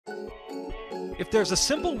If there's a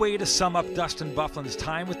simple way to sum up Dustin Byfuglien's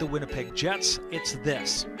time with the Winnipeg Jets, it's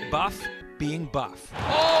this: Buff being Buff.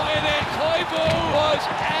 Oh, and then Koivu was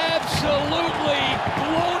absolutely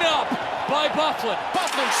blown up by Byfuglien.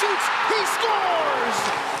 Byfuglien shoots, he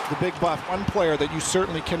scores! The big Buff, one player that you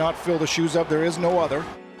certainly cannot fill the shoes of. There is no other.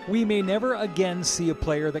 We may never again see a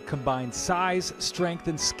player that combines size, strength,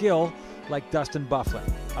 and skill like Dustin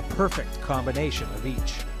Byfuglien, a perfect combination of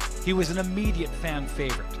each. He was an immediate fan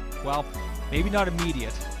favorite. Well, maybe not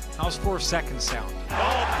immediate. How's 4 seconds sound?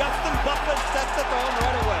 Oh, Dustin Byfuglien sets the tone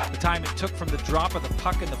right away. The time it took from the drop of the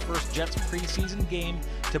puck in the first Jets preseason game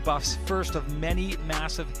to Buff's first of many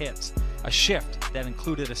massive hits. A shift that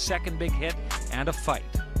included a second big hit and a fight.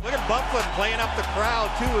 Look at Byfuglien playing up the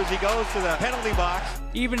crowd, too, as he goes to the penalty box.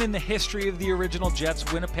 Even in the history of the original Jets,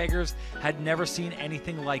 Winnipeggers had never seen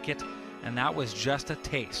anything like it, and that was just a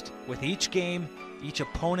taste. With each game, each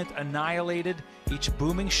opponent annihilated, each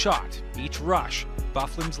booming shot, each rush,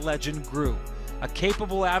 Byfuglien's legend grew. A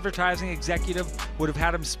capable advertising executive would have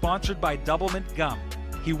had him sponsored by Doublemint Gum.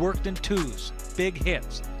 He worked in twos, big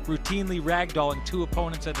hits, routinely ragdolling 2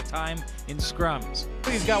 opponents at a time in scrums.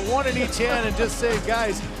 He's got one in each hand and just saying,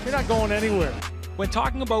 guys, you're not going anywhere. When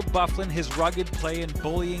talking about Byfuglien, his rugged play and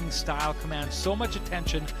bullying style commands so much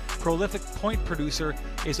attention, prolific point producer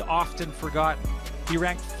is often forgotten. He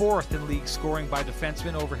ranked 4th in league scoring by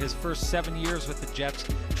defensemen over his first 7 years with the Jets,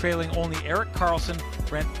 trailing only Erik Karlsson,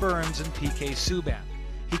 Brent Burns, and PK Subban.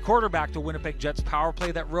 He quarterbacked a Winnipeg Jets power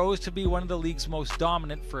play that rose to be one of the league's most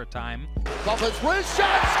dominant for a time. Byfuglien's wrist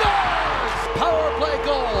shot scores! Power play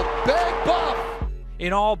goal, Big Buff!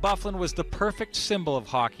 In all, Byfuglien was the perfect symbol of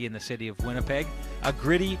hockey in the city of Winnipeg. A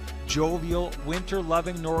gritty, jovial,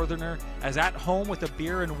 winter-loving northerner, as at home with a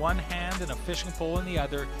beer in one hand and a fishing pole in the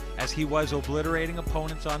other, as he was obliterating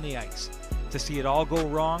opponents on the ice. To see it all go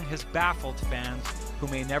wrong has baffled fans who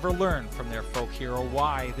may never learn from their folk hero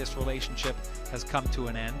why this relationship has come to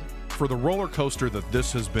an end. For the roller coaster that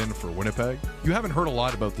this has been for Winnipeg, you haven't heard a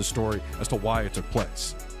lot about the story as to why it took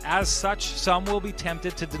place. As such, some will be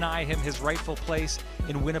tempted to deny him his rightful place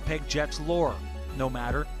in Winnipeg Jets lore. No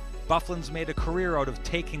matter, Byfuglien's made a career out of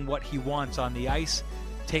taking what he wants on the ice.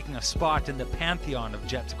 Taking a spot in the pantheon of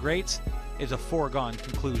Jets greats is a foregone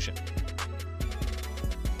conclusion.